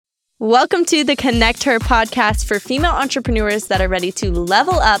Welcome to the Connect Her podcast for female entrepreneurs that are ready to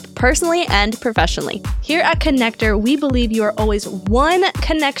level up personally and professionally. Here at Connector, we believe you are always one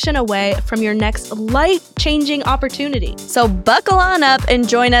connection away from your next life-changing opportunity. So buckle on up and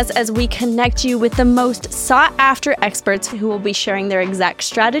join us as we connect you with the most sought-after experts who will be sharing their exact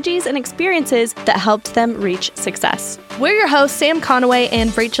strategies and experiences that helped them reach success. We're your hosts, Sam Conaway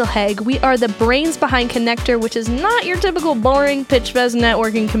and Rachel Haig. We are the brains behind Connector, which is not your typical boring pitch fest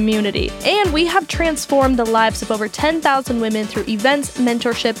networking community. And we have transformed the lives of over 10,000 women through events,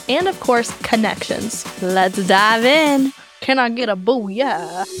 mentorship, and of course, connections. Let's dive in. Can I get a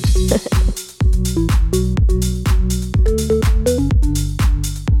booyah?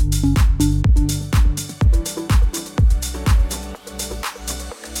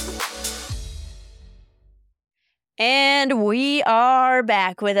 And we are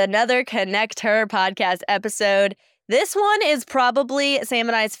back with another Connect Her podcast episode. This one is probably Sam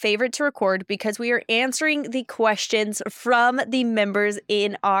and I's favorite to record because we are answering the questions from the members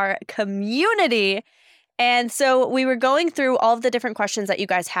in our community. And so we were going through all of the different questions that you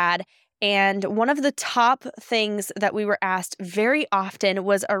guys had. And one of the top things that we were asked very often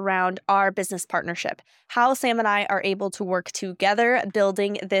was around our business partnership, how Sam and I are able to work together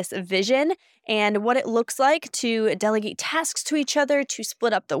building this vision and what it looks like to delegate tasks to each other, to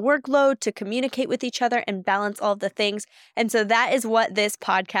split up the workload, to communicate with each other and balance all of the things. And so that is what this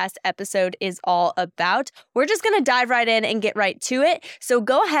podcast episode is all about. We're just going to dive right in and get right to it. So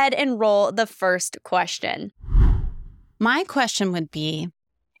go ahead and roll the first question. My question would be,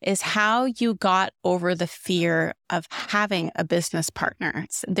 is how you got over the fear of having a business partner.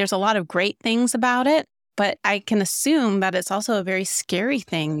 There's a lot of great things about it, but I can assume that it's also a very scary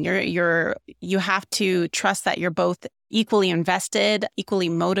thing. You have to trust that you're both equally invested, equally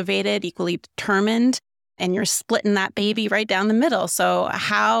motivated, equally determined, and you're splitting that baby right down the middle. So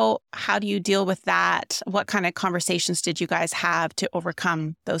how do you deal with that? What kind of conversations did you guys have to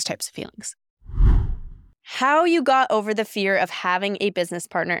overcome those types of feelings? How you got over the fear of having a business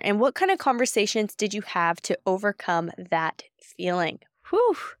partner and what kind of conversations did you have to overcome that feeling?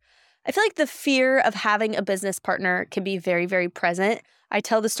 Whew. I feel like the fear of having a business partner can be very, very present. I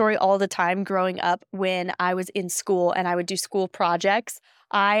tell the story all the time growing up when I was in school and I would do school projects.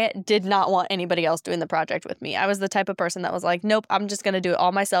 I did not want anybody else doing the project with me. I was the type of person that was like, nope, I'm just going to do it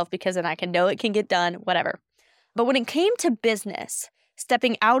all myself because then I can know it can get done, whatever. But when it came to business,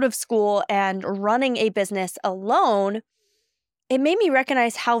 stepping out of school and running a business alone, it made me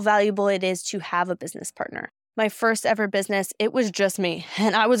recognize how valuable it is to have a business partner. My first ever business, it was just me,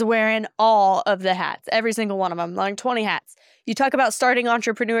 and I was wearing all of the hats, every single one of them, like 20 hats. You talk about starting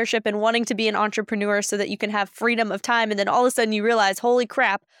entrepreneurship and wanting to be an entrepreneur so that you can have freedom of time, and then all of a sudden you realize, holy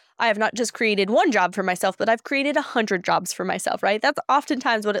crap, I have not just created one job for myself, but I've created 100 jobs for myself, right? That's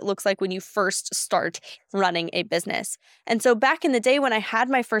oftentimes what it looks like when you first start running a business. And so back in the day when I had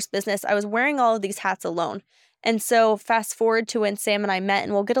my first business, I was wearing all of these hats alone. And so fast forward to when Sam and I met,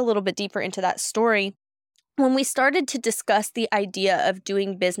 and we'll get a little bit deeper into that story. When we started to discuss the idea of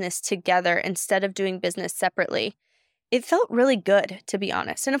doing business together instead of doing business separately, it felt really good, to be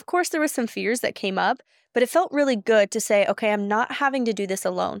honest. And of course, there were some fears that came up, but it felt really good to say, okay, I'm not having to do this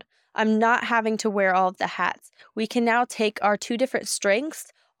alone. I'm not having to wear all of the hats. We can now take our two different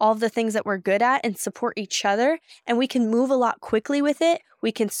strengths, all of the things that we're good at, and support each other, and we can move a lot quickly with it.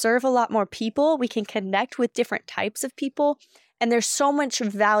 We can serve a lot more people. We can connect with different types of people, and there's so much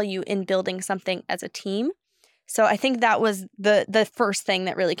value in building something as a team. So I think that was the first thing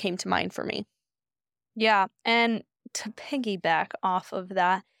that really came to mind for me. Yeah, and to piggyback off of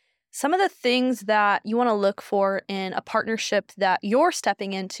that, some of the things that you want to look for in a partnership that you're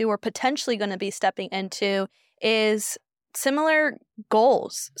stepping into or potentially going to be stepping into is similar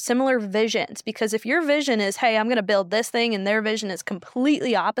goals, similar visions. Because if your vision is, hey, I'm going to build this thing, and their vision is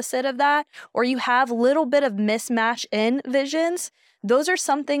completely opposite of that, or you have a little bit of mismatch in visions, that's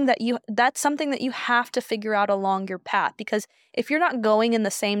something that you have to figure out along your path. Because if you're not going in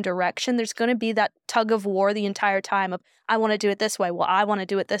the same direction, there's going to be that tug of war the entire time of, I want to do it this way. Well, I want to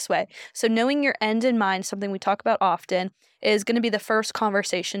do it this way. So knowing your end in mind, something we talk about often, is going to be the first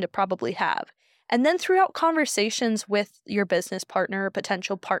conversation to probably have. And then throughout conversations with your business partner or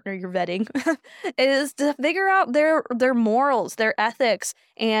potential partner you're vetting is to figure out their morals, their ethics,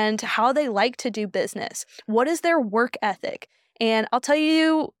 and how they like to do business. What is their work ethic? And I'll tell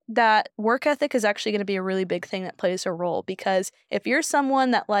you that work ethic is actually going to be a really big thing that plays a role, because if you're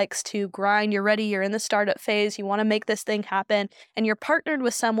someone that likes to grind, you're ready, you're in the startup phase, you want to make this thing happen, and you're partnered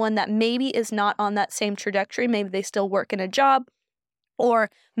with someone that maybe is not on that same trajectory, maybe they still work in a job, or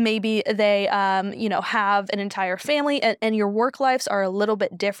maybe they, have an entire family and your work lives are a little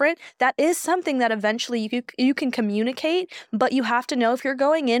bit different. That is something that eventually you can communicate, but you have to know if you're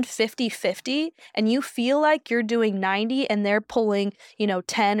going in 50-50 and you feel like you're doing 90 and they're pulling,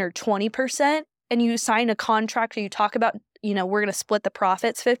 10 or 20%, and you sign a contract or you talk about, we're going to split the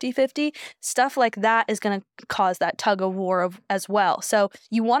profits 50-50, stuff like that is going to cause that tug of war as well. So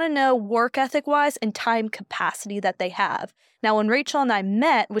you want to know work ethic wise and time capacity that they have. Now, when Rachel and I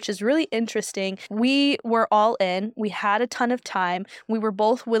met, which is really interesting, we were all in. We had a ton of time. We were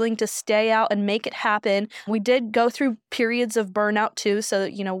both willing to stay out and make it happen. We did go through periods of burnout too. So,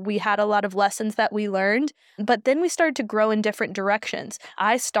 we had a lot of lessons that we learned. But then we started to grow in different directions.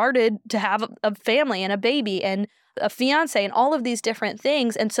 I started to have a family and a baby and a fiance and all of these different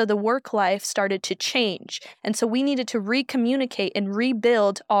things. And so the work life started to change. And so we needed to recommunicate and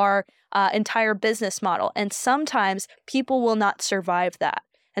rebuild our entire business model. And sometimes people will not survive that.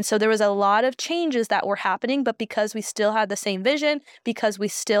 And so there was a lot of changes that were happening, but because we still had the same vision, because we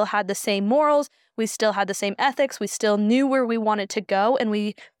still had the same morals, we still had the same ethics, we still knew where we wanted to go, and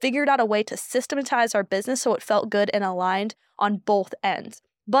we figured out a way to systematize our business so it felt good and aligned on both ends.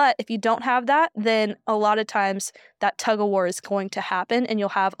 But if you don't have that, then a lot of times that tug of war is going to happen and you'll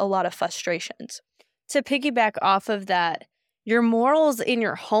have a lot of frustrations. To piggyback off of that, your morals in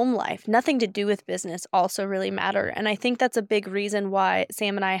your home life, nothing to do with business, also really matter. And I think that's a big reason why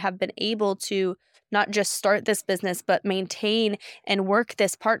Sam and I have been able to not just start this business, but maintain and work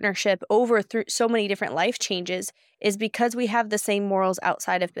this partnership over through so many different life changes, is because we have the same morals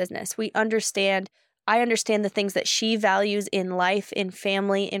outside of business. I understand the things that she values in life, in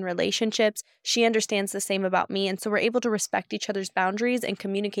family, in relationships. She understands the same about me. And so we're able to respect each other's boundaries and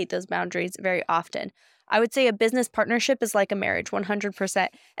communicate those boundaries very often. I would say a business partnership is like a marriage, 100%.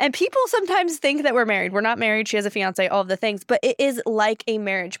 And people sometimes think that we're married. We're not married. She has a fiance, all of the things. But it is like a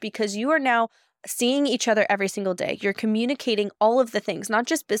marriage because you are now seeing each other every single day. You're communicating all of the things, not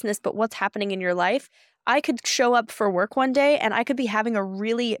just business, but what's happening in your life. I could show up for work one day and I could be having a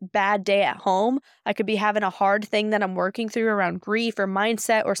really bad day at home. I could be having a hard thing that I'm working through around grief or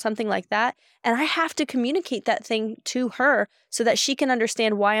mindset or something like that. And I have to communicate that thing to her so that she can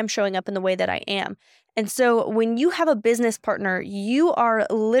understand why I'm showing up in the way that I am. And so when you have a business partner, you are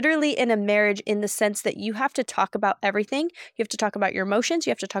literally in a marriage in the sense that you have to talk about everything. You have to talk about your emotions.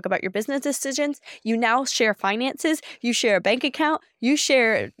 You have to talk about your business decisions. You now share finances. You share a bank account. You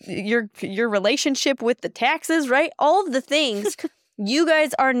share your relationship with the taxes, right? All of the things. You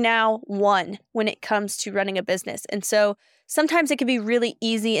guys are now one when it comes to running a business. And so sometimes it can be really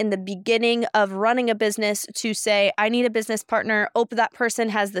easy in the beginning of running a business to say, I need a business partner. Oh, that person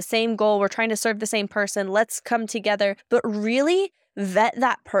has the same goal. We're trying to serve the same person. Let's come together. But really vet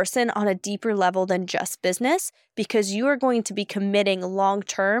that person on a deeper level than just business, because you are going to be committing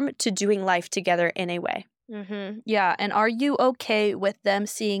long-term to doing life together in a way. Mm-hmm. Yeah. And are you okay with them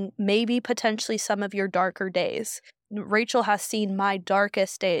seeing maybe potentially some of your darker days? Rachel has seen my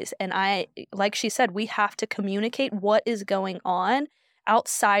darkest days. And like she said, we have to communicate what is going on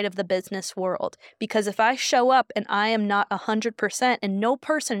outside of the business world. Because if I show up and I am not 100%, and no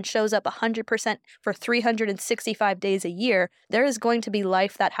person shows up 100% for 365 days a year, there is going to be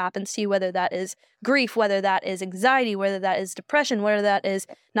life that happens to you, whether that is grief, whether that is anxiety, whether that is depression, whether that is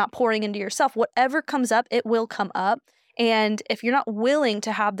not pouring into yourself. Whatever comes up, it will come up. And if you're not willing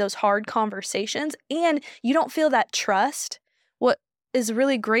to have those hard conversations and you don't feel that trust, what is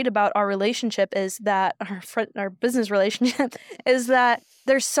really great about our relationship is that our business relationship is that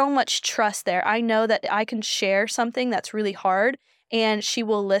there's so much trust there. I know that I can share something that's really hard and she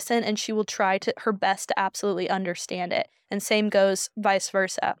will listen and she will try her best to absolutely understand it. And same goes vice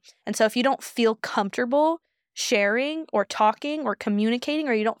versa. And so if you don't feel comfortable sharing or talking or communicating,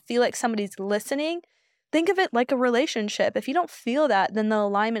 or you don't feel like somebody's listening, think of it like a relationship. If you don't feel that, then the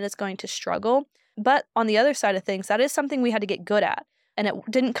alignment is going to struggle. But on the other side of things, that is something we had to get good at. And it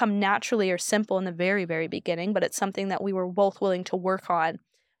didn't come naturally or simple in the very, very beginning, but it's something that we were both willing to work on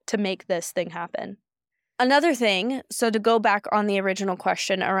to make this thing happen. Another thing, so to go back on the original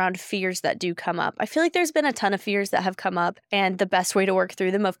question around fears that do come up, I feel like there's been a ton of fears that have come up, and the best way to work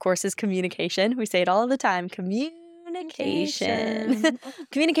through them, of course, is communication. We say it all the time, communication.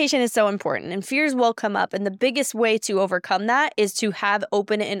 Communication is so important, and fears will come up, and the biggest way to overcome that is to have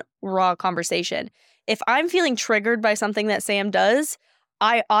open and raw conversation. If I'm feeling triggered by something that Sam does,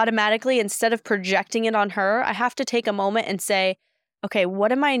 I automatically, instead of projecting it on her, I have to take a moment and say, okay,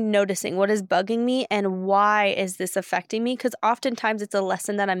 what am I noticing? What is bugging me? And why is this affecting me? Because oftentimes it's a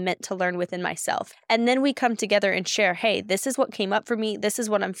lesson that I'm meant to learn within myself. And then we come together and share, hey, this is what came up for me. This is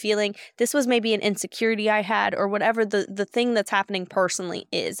what I'm feeling. This was maybe an insecurity I had, or whatever the thing that's happening personally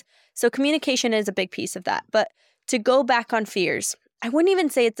is. So communication is a big piece of that. But to go back on fears, I wouldn't even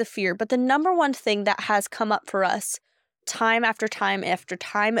say it's a fear, but the number one thing that has come up for us time after time after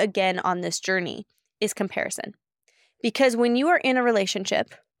time again on this journey is comparison. Because when you are in a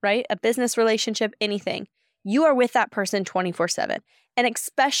relationship, right, a business relationship, anything, you are with that person 24/7. And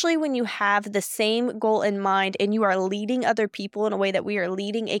especially when you have the same goal in mind and you are leading other people in a way that we are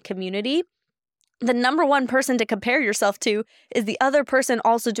leading a community, the number one person to compare yourself to is the other person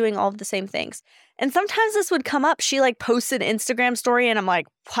also doing all of the same things. And sometimes this would come up. She posted an Instagram story and I'm like,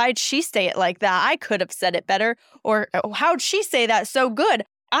 why'd she say it like that? I could have said it better. Or how'd she say that so good?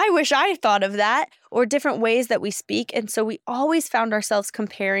 I wish I thought of that. Or different ways that we speak. And so we always found ourselves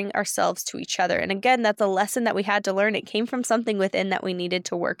comparing ourselves to each other. And again, that's a lesson that we had to learn. It came from something within that we needed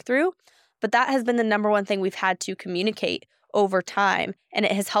to work through. But that has been the number one thing we've had to communicate over time, and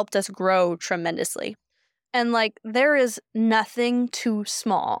it has helped us grow tremendously. And there is nothing too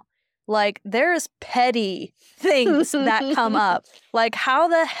small. There is petty things that come up. How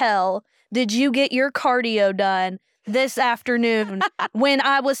the hell did you get your cardio done this afternoon when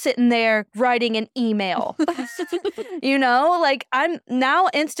I was sitting there writing an email? I'm now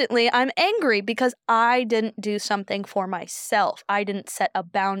instantly, I'm angry because I didn't do something for myself. I didn't set a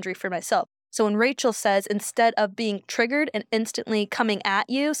boundary for myself. So when Rachel says, instead of being triggered and instantly coming at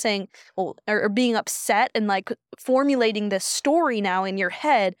you saying, well, or being upset and formulating this story now in your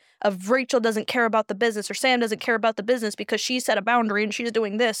head of Rachel doesn't care about the business or Sam doesn't care about the business because she set a boundary and she's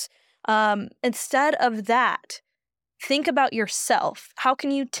doing this. Instead of that, think about yourself. How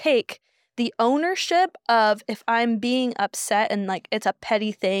can you take the ownership of, if I'm being upset and it's a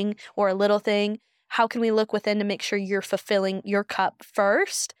petty thing or a little thing, how can we look within to make sure you're fulfilling your cup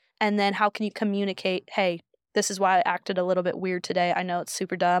first? And then how can you communicate, hey, this is why I acted a little bit weird today. I know it's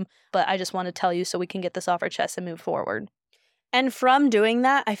super dumb, but I just want to tell you so we can get this off our chest and move forward. And from doing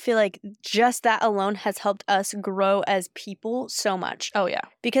that, I feel like just that alone has helped us grow as people so much. Oh, yeah.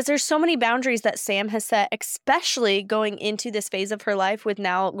 Because there's so many boundaries that Sam has set, especially going into this phase of her life with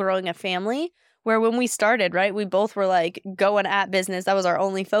now growing a family, where when we started, right, we both were going at business. That was our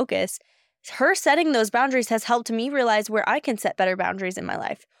only focus. Her setting those boundaries has helped me realize where I can set better boundaries in my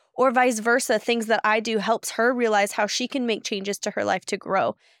life. Or vice versa, things that I do helps her realize how she can make changes to her life to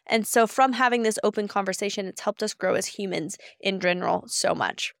grow. And so from having this open conversation, it's helped us grow as humans in general so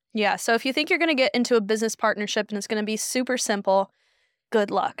much. Yeah, so if you think you're going to get into a business partnership and it's going to be super simple, good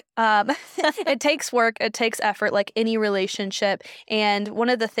luck. It takes work, it takes effort like any relationship. And one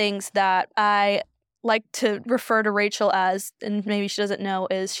of the things that I like to refer to Rachel as, and maybe she doesn't know,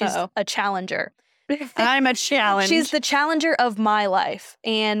 is she's a challenger. I'm a challenge. She's the challenger of my life.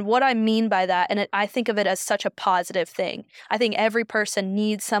 And what I mean by that, and I think of it as such a positive thing. I think every person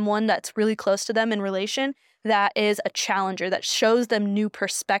needs someone that's really close to them in relation that is a challenger, that shows them new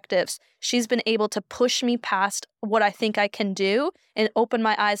perspectives. She's been able to push me past what I think I can do and open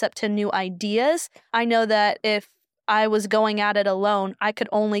my eyes up to new ideas. I know that if I was going at it alone, I could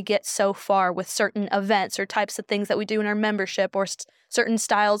only get so far with certain events or types of things that we do in our membership or certain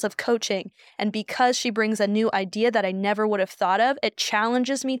styles of coaching. And because she brings a new idea that I never would have thought of, it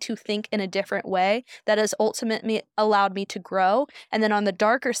challenges me to think in a different way that has ultimately allowed me to grow. And then on the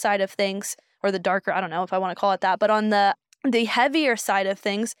darker side of things, or the darker, I don't know if I want to call it that, but on the heavier side of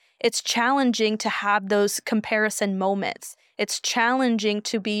things, it's challenging to have those comparison moments. It's challenging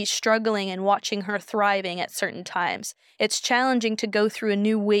to be struggling and watching her thriving at certain times. It's challenging to go through a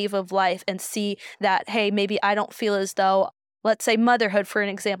new wave of life and see that, hey, maybe I don't feel as though, let's say motherhood, for an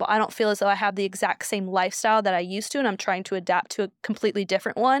example, I don't feel as though I have the exact same lifestyle that I used to, and I'm trying to adapt to a completely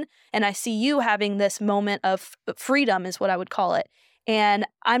different one. And I see you having this moment of freedom, is what I would call it. And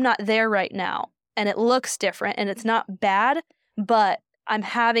I'm not there right now. And it looks different, and it's not bad, but I'm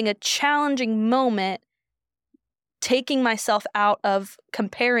having a challenging moment taking myself out of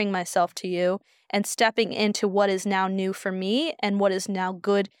comparing myself to you and stepping into what is now new for me and what is now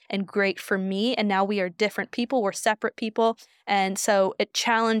good and great for me. And now we are different people. We're separate people. And so it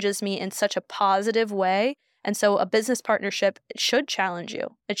challenges me in such a positive way. And so a business partnership, it should challenge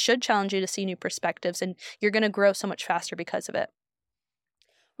you. It should challenge you to see new perspectives, and you're going to grow so much faster because of it.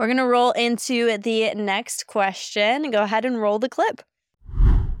 We're going to roll into the next question. Go ahead and roll the clip.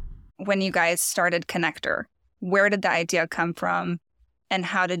 When you guys started Connector, where did the idea come from, and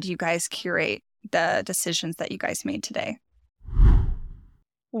how did you guys curate the decisions that you guys made today?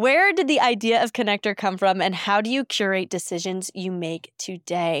 Where did the idea of Connector come from, and how do you curate decisions you make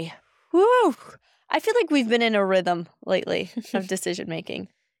today? Woo! I feel like we've been in a rhythm lately of decision making.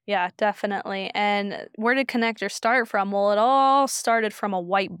 Yeah, definitely. And where did Connector start from? Well, it all started from a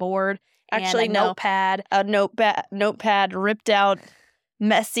whiteboard Actually, and a no. notepad. A notepad ripped out,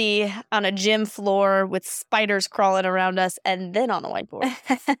 messy, on a gym floor with spiders crawling around us, and then on a whiteboard.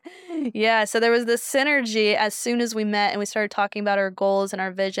 Yeah, so there was this synergy as soon as we met and we started talking about our goals and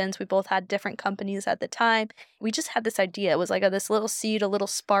our visions. We both had different companies at the time. We just had this idea. It was like this little seed, a little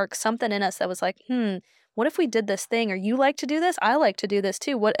spark, something in us that was like, what if we did this thing? Or you like to do this? I like to do this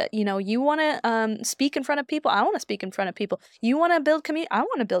too. What, you want to speak in front of people? I want to speak in front of people. You want to build community? I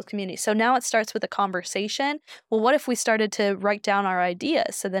want to build community. So now it starts with a conversation. Well, what if we started to write down our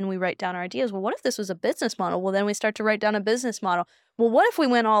ideas? So then we write down our ideas. Well, what if this was a business model? Well, then we start to write down a business model. Well, what if we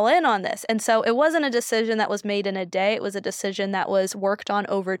went all in on this? And so it wasn't a decision that was made in a day. It was a decision that was worked on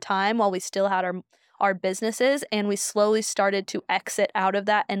over time while we still had our businesses, and we slowly started to exit out of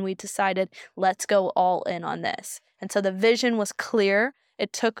that, and we decided, let's go all in on this. And so the vision was clear.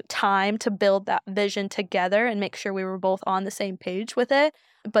 It took time to build that vision together and make sure we were both on the same page with it.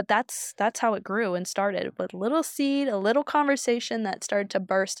 But that's how it grew and started, with a little seed, a little conversation that started to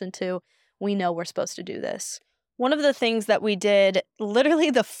burst into, we know we're supposed to do this. One of the things that we did,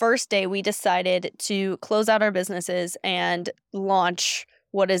 literally the first day we decided to close out our businesses and launch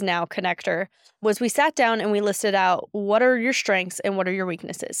what is now Connector, was we sat down and we listed out what are your strengths and what are your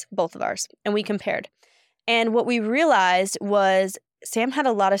weaknesses, both of ours, and we compared. And what we realized was Sam had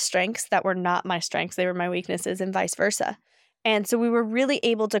a lot of strengths that were not my strengths. They were my weaknesses and vice versa. And so we were really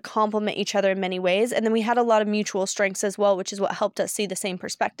able to complement each other in many ways. And then we had a lot of mutual strengths as well, which is what helped us see the same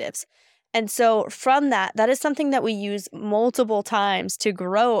perspectives. And so from that is something that we use multiple times to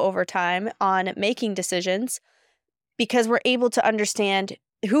grow over time on making decisions, because we're able to understand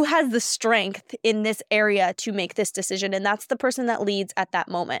who has the strength in this area to make this decision. And that's the person that leads at that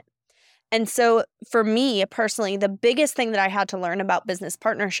moment. And so for me personally, the biggest thing that I had to learn about business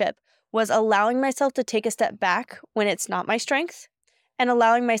partnership was allowing myself to take a step back when it's not my strength and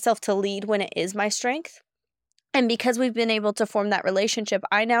allowing myself to lead when it is my strength. And because we've been able to form that relationship,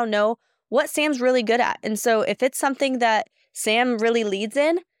 I now know what Sam's really good at. And so if it's something that Sam really leads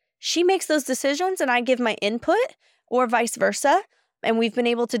in, she makes those decisions and I give my input, or vice versa. And we've been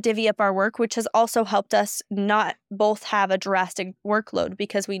able to divvy up our work, which has also helped us not both have a drastic workload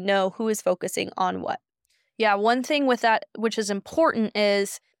because we know who is focusing on what. Yeah, one thing with that, which is important,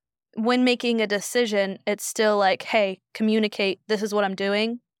 is when making a decision, it's still like, hey, communicate, this is what I'm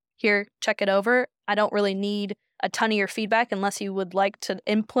doing. Here, check it over. I don't really need a ton of your feedback unless you would like to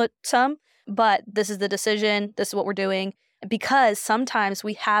input some, but this is the decision, this is what we're doing. Because sometimes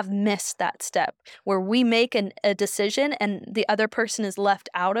we have missed that step where we make a decision and the other person is left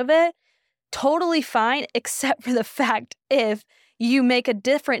out of it. Totally fine, except for the fact if you make a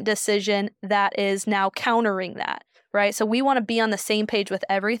different decision that is now countering that, right? So we want to be on the same page with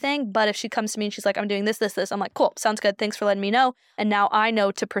everything. But if she comes to me and she's like, I'm doing this, I'm like, cool, sounds good. Thanks for letting me know. And now I know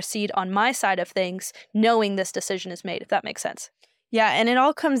to proceed on my side of things, knowing this decision is made, if that makes sense. Yeah, and it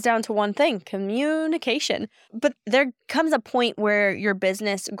all comes down to one thing, communication. But there comes a point where your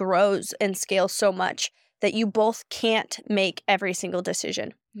business grows and scales so much that you both can't make every single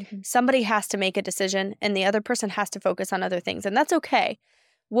decision. Mm-hmm. Somebody has to make a decision and the other person has to focus on other things, and that's okay.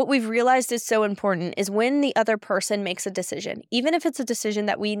 What we've realized is so important is when the other person makes a decision, even if it's a decision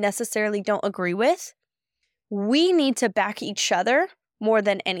that we necessarily don't agree with, we need to back each other more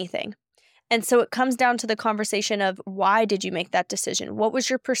than anything. And so it comes down to the conversation of, why did you make that decision? What was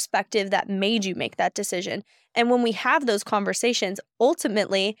your perspective that made you make that decision? And when we have those conversations,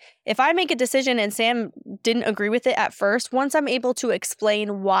 ultimately, if I make a decision and Sam didn't agree with it at first, once I'm able to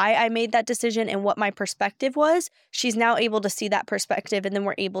explain why I made that decision and what my perspective was, she's now able to see that perspective and then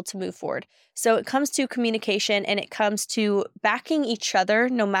we're able to move forward. So it comes to communication and it comes to backing each other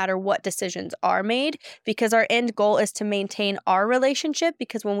no matter what decisions are made, because our end goal is to maintain our relationship,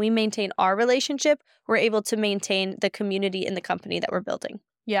 because when we maintain our relationship, we're able to maintain the community in the company that we're building.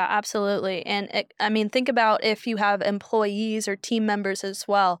 Yeah, absolutely. And think about if you have employees or team members as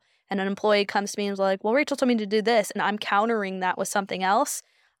well, and an employee comes to me and is like, well, Rachel told me to do this, and I'm countering that with something else.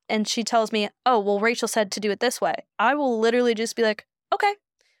 And she tells me, oh, well, Rachel said to do it this way. I will literally just be like, okay,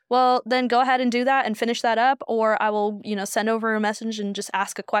 well, then go ahead and do that and finish that up. Or I will, send over a message and just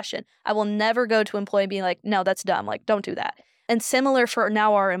ask a question. I will never go to an employee being like, no, that's dumb. Like, don't do that. And similar for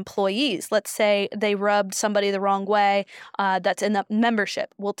now our employees. Let's say they rubbed somebody the wrong way that's in the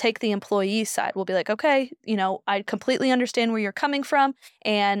membership. We'll take the employee side. We'll be like, okay, I completely understand where you're coming from.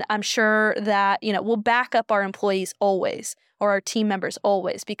 And I'm sure that, we'll back up our employees always, or our team members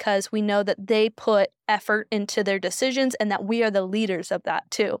always, because we know that they put effort into their decisions and that we are the leaders of that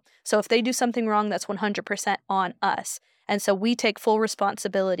too. So if they do something wrong, that's 100% on us. And so we take full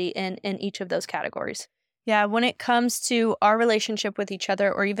responsibility in each of those categories. Yeah, when it comes to our relationship with each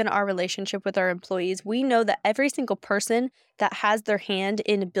other or even our relationship with our employees, we know that every single person that has their hand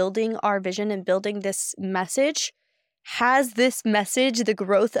in building our vision and building this message has this message, the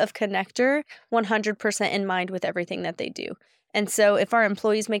growth of Connector, 100% in mind with everything that they do. And so if our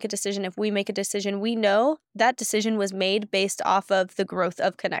employees make a decision, if we make a decision, we know that decision was made based off of the growth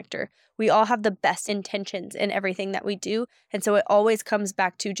of Connector. We all have the best intentions in everything that we do. And so it always comes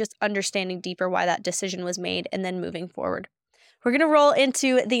back to just understanding deeper why that decision was made and then moving forward. We're going to roll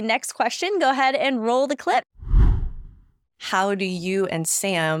into the next question. Go ahead and roll the clip. How do you and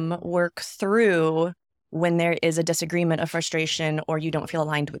Sam work through when there is a disagreement, a frustration, or you don't feel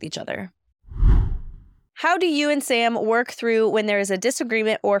aligned with each other? How do you and Sam work through when there is a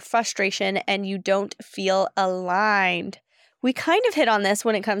disagreement or frustration and you don't feel aligned? We kind of hit on this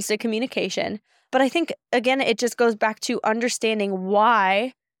when it comes to communication, but I think, again, it just goes back to understanding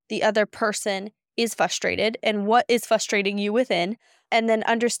why the other person is frustrated and what is frustrating you within, and then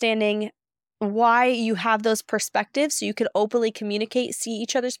understanding why you have those perspectives so you can openly communicate, see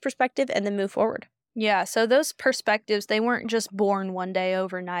each other's perspective, and then move forward. Yeah, so those perspectives, they weren't just born one day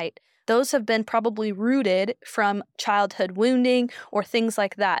overnight. Those have been probably rooted from childhood wounding or things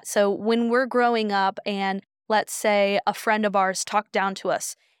like that. So when we're growing up and let's say a friend of ours talked down to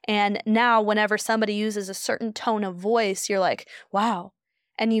us, and now whenever somebody uses a certain tone of voice, you're like, wow,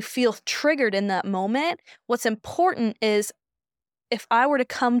 and you feel triggered in that moment. What's important is if I were to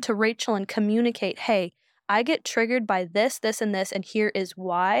come to Rachel and communicate, hey, I get triggered by this, this, and this, and here is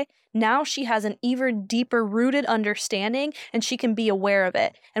why. Now she has an even deeper rooted understanding and she can be aware of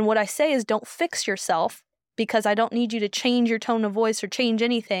it. And what I say is don't fix yourself because I don't need you to change your tone of voice or change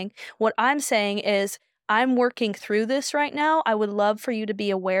anything. What I'm saying is I'm working through this right now. I would love for you to be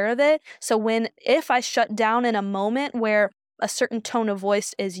aware of it. So if I shut down in a moment where a certain tone of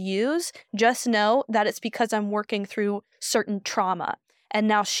voice is used, just know that it's because I'm working through certain trauma. And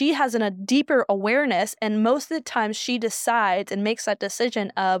now she has a deeper awareness, and most of the time she decides and makes that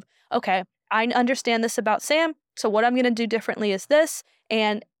decision of, okay, I understand this about Sam, so what I'm going to do differently is this,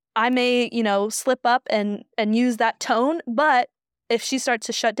 and I may, slip up and use that tone, but if she starts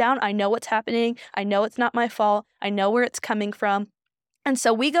to shut down, I know what's happening, I know it's not my fault, I know where it's coming from. And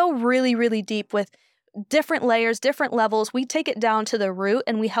so we go really, really deep with different layers, different levels. We take it down to the root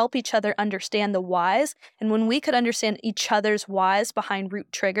and we help each other understand the whys. And when we could understand each other's whys behind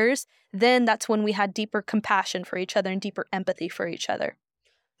root triggers, then that's when we had deeper compassion for each other and deeper empathy for each other.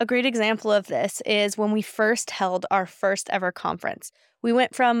 A great example of this is when we first held our first ever conference. We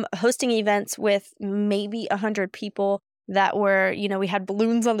went from hosting events with maybe 100 people that were, we had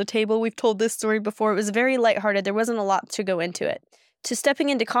balloons on the table. We've told this story before. It was very lighthearted. There wasn't a lot to go into it. To stepping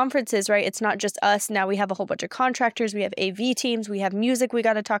into conferences, right, it's not just us. Now we have a whole bunch of contractors. We have AV teams. We have music we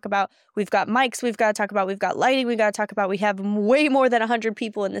got to talk about. We've got mics we've got to talk about. We've got lighting we got to talk about. We have way more than 100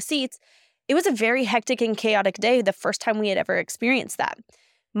 people in the seats. It was a very hectic and chaotic day the first time we had ever experienced that.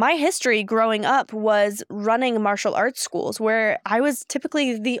 My history growing up was running martial arts schools where I was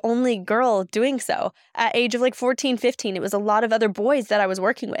typically the only girl doing so. At age of 14, 15, it was a lot of other boys that I was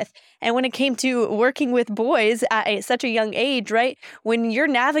working with. And when it came to working with boys at such a young age, right, when you're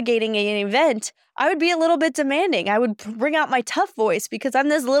navigating an event, I would be a little bit demanding. I would bring out my tough voice because I'm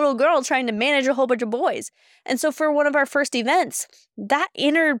this little girl trying to manage a whole bunch of boys. And so for one of our first events, that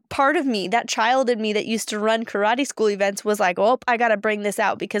inner part of me, that child in me that used to run karate school events was like, oh, I got to bring this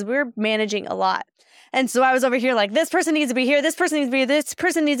out because we're managing a lot. And so I was over here like, this person needs to be here. This person needs to be here. This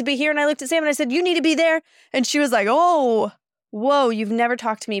person needs to be here. And I looked at Sam and I said, you need to be there. And she was like, oh, whoa, you've never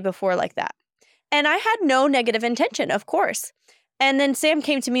talked to me before like that. And I had no negative intention, of course. And then Sam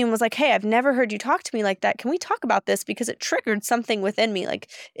came to me and was like, hey, I've never heard you talk to me like that. Can we talk about this? Because it triggered something within me. Like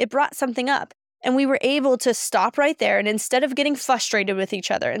it brought something up. And we were able to stop right there. And instead of getting frustrated with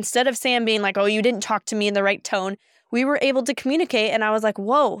each other, instead of Sam being like, oh, you didn't talk to me in the right tone, we were able to communicate. And I was like,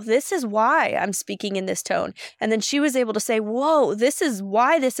 whoa, this is why I'm speaking in this tone. And then she was able to say, whoa, this is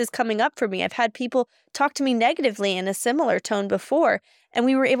why this is coming up for me. I've had people talk to me negatively in a similar tone before. And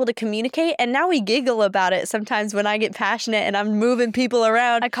we were able to communicate, and now we giggle about it sometimes when I get passionate and I'm moving people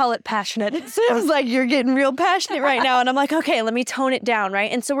around. I call it passionate. Sam's like, you're getting real passionate right now. And I'm like, okay, let me tone it down, right?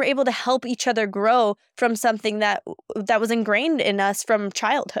 And so we're able to help each other grow from something that was ingrained in us from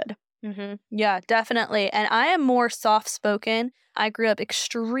childhood. Mm-hmm. Yeah, definitely. And I am more soft-spoken. I grew up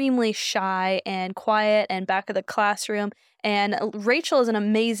extremely shy and quiet and back of the classroom. And Rachel is an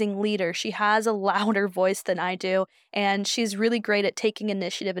amazing leader. She has a louder voice than I do, and she's really great at taking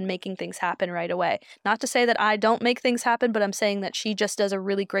initiative and making things happen right away. Not to say that I don't make things happen, but I'm saying that she just does a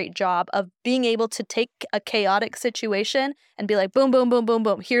really great job of being able to take a chaotic situation and be like, boom, boom, boom, boom,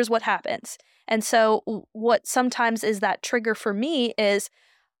 boom, here's what happens. And so what sometimes is that trigger for me is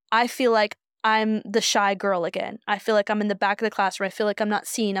I feel like I'm the shy girl again. I feel like I'm in the back of the classroom. I feel like I'm not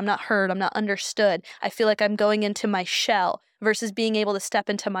seen, I'm not heard, I'm not understood. I feel like I'm going into my shell versus being able to step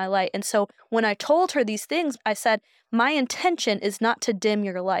into my light. And so when I told her these things, I said, my intention is not to dim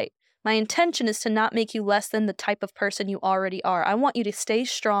your light. My intention is to not make you less than the type of person you already are. I want you to stay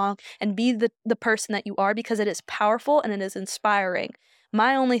strong and be the person that you are because it is powerful and it is inspiring.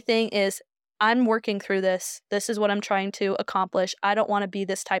 My only thing is I'm working through this. This is what I'm trying to accomplish. I don't want to be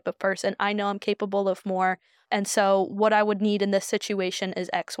this type of person. I know I'm capable of more. And so what I would need in this situation is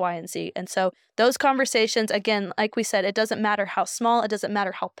X, Y, and Z. And so those conversations, again, like we said, it doesn't matter how small, it doesn't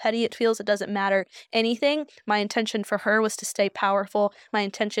matter how petty it feels, it doesn't matter anything. My intention for her was to stay powerful. My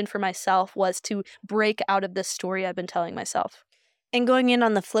intention for myself was to break out of this story I've been telling myself. And going in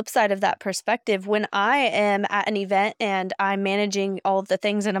on the flip side of that perspective, when I am at an event and I'm managing all of the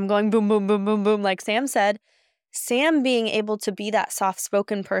things and I'm going boom, boom, boom, boom, boom, like Sam said, Sam being able to be that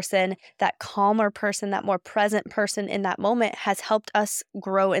soft-spoken person, that calmer person, that more present person in that moment has helped us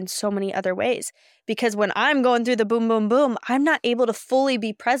grow in so many other ways. Because when I'm going through the boom, boom, boom, I'm not able to fully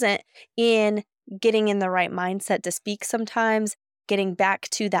be present in getting in the right mindset to speak sometimes, getting back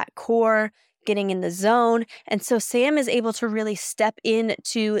to that core, getting in the zone. And so Sam is able to really step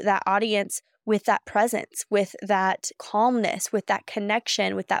into that audience with that presence, with that calmness, with that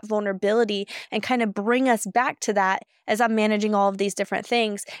connection, with that vulnerability, and kind of bring us back to that as I'm managing all of these different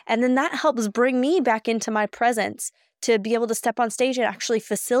things. And then that helps bring me back into my presence to be able to step on stage and actually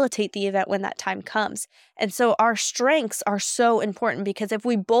facilitate the event when that time comes. And so our strengths are so important because if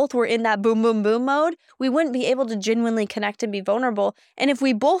we both were in that boom, boom, boom mode, we wouldn't be able to genuinely connect and be vulnerable. And if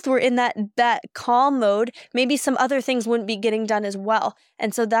we both were in that calm mode, maybe some other things wouldn't be getting done as well.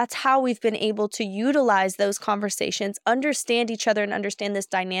 And so that's how we've been able to utilize those conversations, understand each other and understand this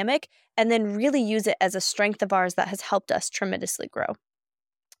dynamic, and then really use it as a strength of ours that has helped us tremendously grow.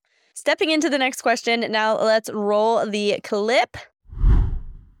 Stepping into the next question, now let's roll the clip.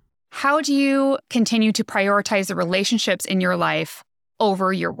 How do you continue to prioritize the relationships in your life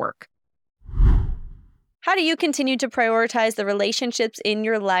over your work? How do you continue to prioritize the relationships in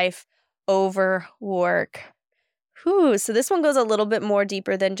your life over work? So this one goes a little bit more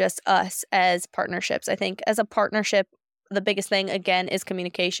deeper than just us as partnerships. I think as a partnership, the biggest thing, again, is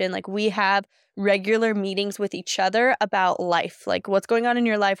communication. Like we have regular meetings with each other about life, like what's going on in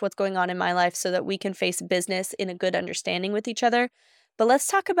your life, what's going on in my life, so that we can face business in a good understanding with each other. But let's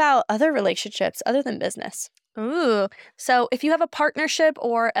talk about other relationships other than business. Ooh, so if you have a partnership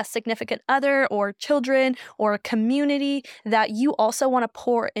or a significant other or children or a community that you also want to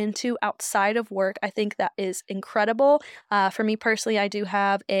pour into outside of work, I think that is incredible. For me personally, I do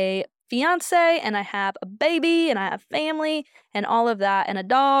have a fiance and I have a baby and I have family and all of that and a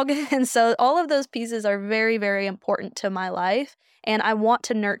dog. And so all of those pieces are very, very important to my life. And I want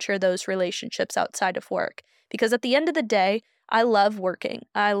to nurture those relationships outside of work because at the end of the day, I love working.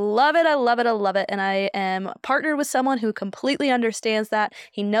 I love it. I love it. I love it. And I am partnered with someone who completely understands that.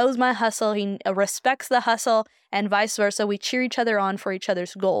 He knows my hustle. He respects the hustle and vice versa. We cheer each other on for each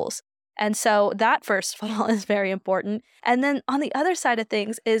other's goals. And so that, first of all, is very important. And then on the other side of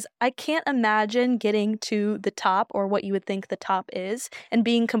things is I can't imagine getting to the top or what you would think the top is and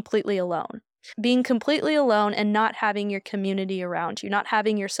being completely alone. Being completely alone and not having your community around you, not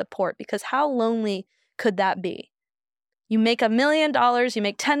having your support, because how lonely could that be? You make $1 million, you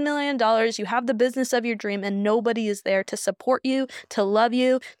make $10 million, you have the business of your dream, and nobody is there to support you, to love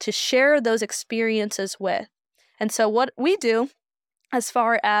you, to share those experiences with. And so what we do as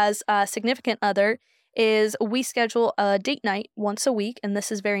far as a significant other is we schedule a date night once a week, and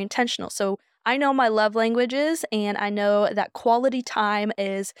this is very intentional. So I know my love languages, and I know that quality time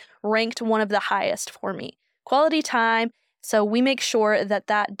is ranked one of the highest for me. Quality time, So we make sure that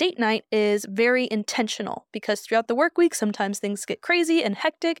that date night is very intentional, because throughout the work week, sometimes things get crazy and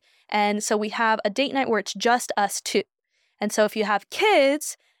hectic. And so we have a date night where it's just us two. And so if you have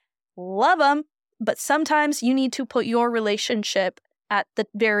kids, love them, but sometimes you need to put your relationship at the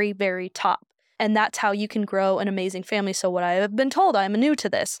very, very top. And that's how you can grow an amazing family. So what I have been told, I'm new to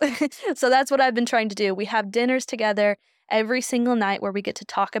this. So that's what I've been trying to do. We have dinners together every single night where we get to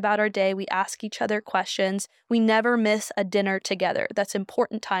talk about our day. We ask each other questions. We never miss a dinner together. That's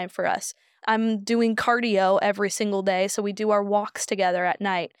important time for us. I'm doing cardio every single day, so we do our walks together at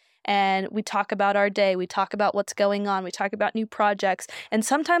night. And we talk about our day. We talk about what's going on. We talk about new projects. And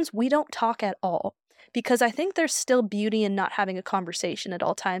sometimes we don't talk at all, because I think there's still beauty in not having a conversation at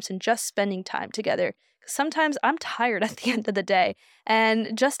all times and just spending time together. Sometimes I'm tired at the end of the day,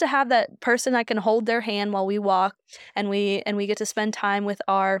 and just to have that person I can hold their hand while we walk and we get to spend time with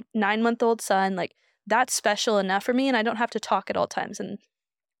our 9-month-old son, like, that's special enough for me, and I don't have to talk at all times. And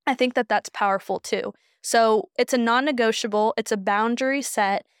I think that that's powerful too. So it's a non-negotiable, it's a boundary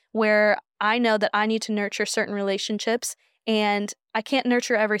set where I know that I need to nurture certain relationships, and I can't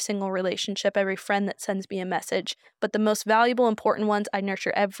nurture every single relationship, every friend that sends me a message, but the most valuable, important ones I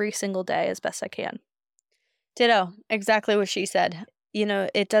nurture every single day as best I can. Ditto. Exactly what she said.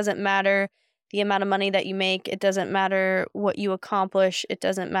 It doesn't matter the amount of money that you make. It doesn't matter what you accomplish. It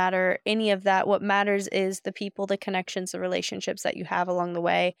doesn't matter any of that. What matters is the people, the connections, the relationships that you have along the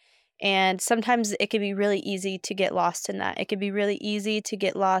way. And sometimes it can be really easy to get lost in that. It can be really easy to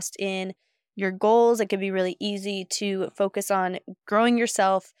get lost in your goals. It can be really easy to focus on growing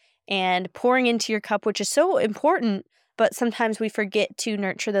yourself and pouring into your cup, which is so important. But sometimes we forget to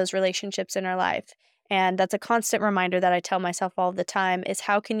nurture those relationships in our life. And that's a constant reminder that I tell myself all the time, is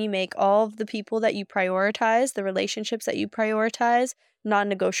how can you make all of the people that you prioritize, the relationships that you prioritize,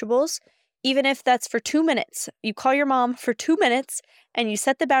 non-negotiables, even if that's for 2 minutes. You call your mom for 2 minutes and you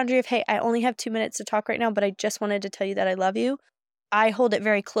set the boundary of, hey, I only have 2 minutes to talk right now, but I just wanted to tell you that I love you. I hold it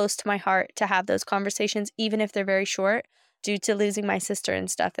very close to my heart to have those conversations, even if they're very short, due to losing my sister and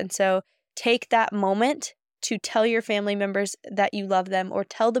stuff. And so take that moment to tell your family members that you love them, or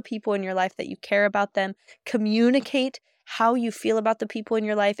tell the people in your life that you care about them. Communicate how you feel about the people in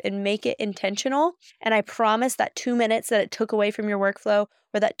your life and make it intentional. And I promise that 2 minutes that it took away from your workflow,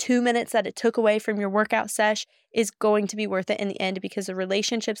 or that 2 minutes that it took away from your workout sesh, is going to be worth it in the end, because the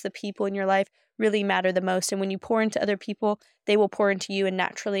relationships, the people in your life really matter the most. And when you pour into other people, they will pour into you, and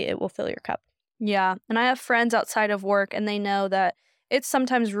naturally it will fill your cup. Yeah. And I have friends outside of work, and they know that it's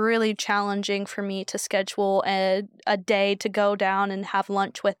sometimes really challenging for me to schedule a day to go down and have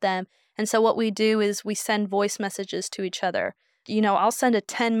lunch with them. And so what we do is we send voice messages to each other. I'll send a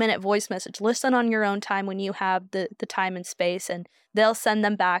 10-minute voice message. Listen on your own time when you have the time and space, and they'll send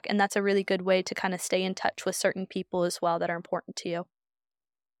them back. And that's a really good way to kind of stay in touch with certain people as well that are important to you.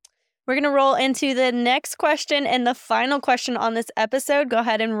 We're going to roll into the next question and the final question on this episode. Go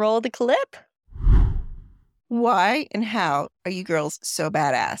ahead and roll the clip. Why and how are you girls so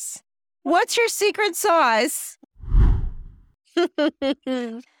badass? What's your secret sauce?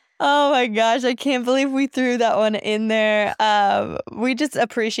 Oh my gosh, I can't believe we threw that one in there. We just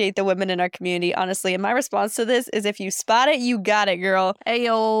appreciate the women in our community, honestly. And my response to this is, if you spot it, you got it, girl.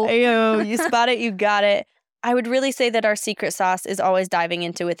 Ayo. Ayo, you spot it, you got it. I would really say that our secret sauce is always diving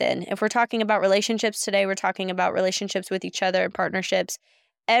into within. If we're talking about relationships today, we're talking about relationships with each other and partnerships.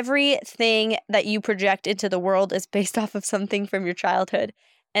 Everything that you project into the world is based off of something from your childhood.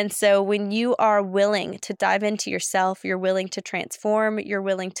 And so when you are willing to dive into yourself, you're willing to transform, you're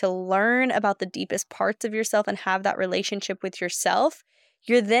willing to learn about the deepest parts of yourself and have that relationship with yourself,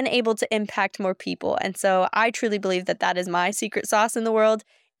 you're then able to impact more people. And so I truly believe that that is my secret sauce in the world.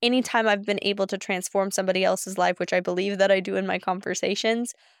 Anytime I've been able to transform somebody else's life, which I believe that I do in my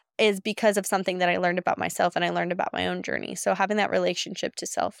conversations, is because of something that I learned about myself and I learned about my own journey. So having that relationship to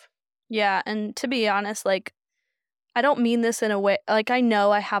self. Yeah. And to be honest, I don't mean this in a way, I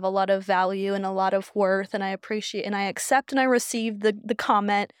know I have a lot of value and a lot of worth, and I appreciate and I accept and I receive the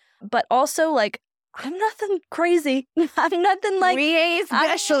comment, but also I'm nothing crazy. I'm nothing We ain't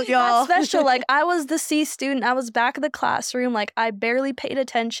special, y'all. Not special. I was the C student. I was back in the classroom. I barely paid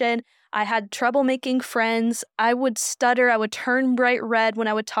attention. I had trouble making friends. I would stutter. I would turn bright red when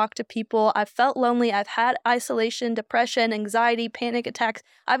I would talk to people. I felt lonely. I've had isolation, depression, anxiety, panic attacks.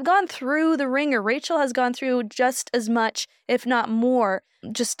 I've gone through the ringer. Rachel has gone through just as much, if not more,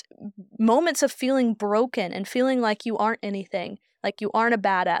 just moments of feeling broken and feeling like you aren't anything, like you aren't a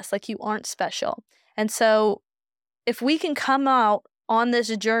badass, like you aren't special. And so if we can come out on this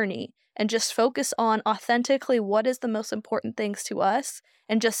journey and just focus on authentically what is the most important things to us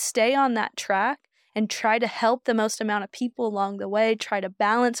and just stay on that track and try to help the most amount of people along the way, try to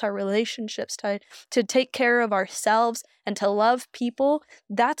balance our relationships, to take care of ourselves and to love people,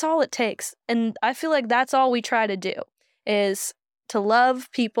 that's all it takes. And I feel like that's all we try to do, is to love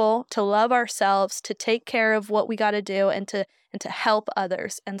people, to love ourselves, to take care of what we got to do, and to help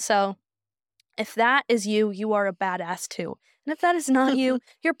others. And so if that is you, you are a badass too. And if that is not you,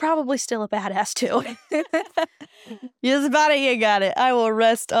 you're probably still a badass too. Just about it, you got it. I will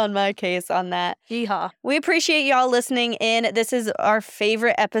rest on my case on that. Yeehaw. We appreciate y'all listening in. This is our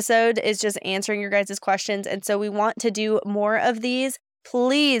favorite episode, is just answering your guys' questions. And so we want to do more of these.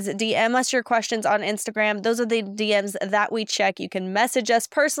 Please DM us your questions on Instagram. Those are the DMs that we check. You can message us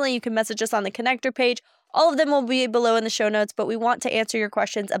personally. You can message us on the connector page. All of them will be below in the show notes, but we want to answer your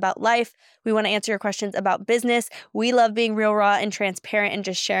questions about life. We want to answer your questions about business. We love being real, raw, and transparent and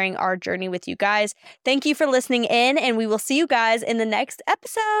just sharing our journey with you guys. Thank you for listening in, and we will see you guys in the next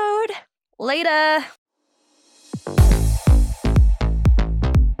episode. Later.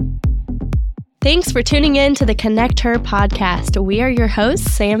 Thanks for tuning in to the Connect Her podcast. We are your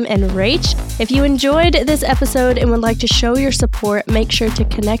hosts, Sam and Rach. If you enjoyed this episode and would like to show your support, make sure to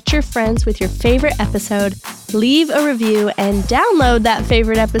connect your friends with your favorite episode, leave a review, and download that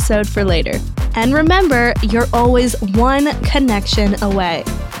favorite episode for later. And remember, you're always one connection away.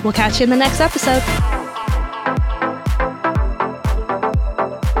 We'll catch you in the next episode.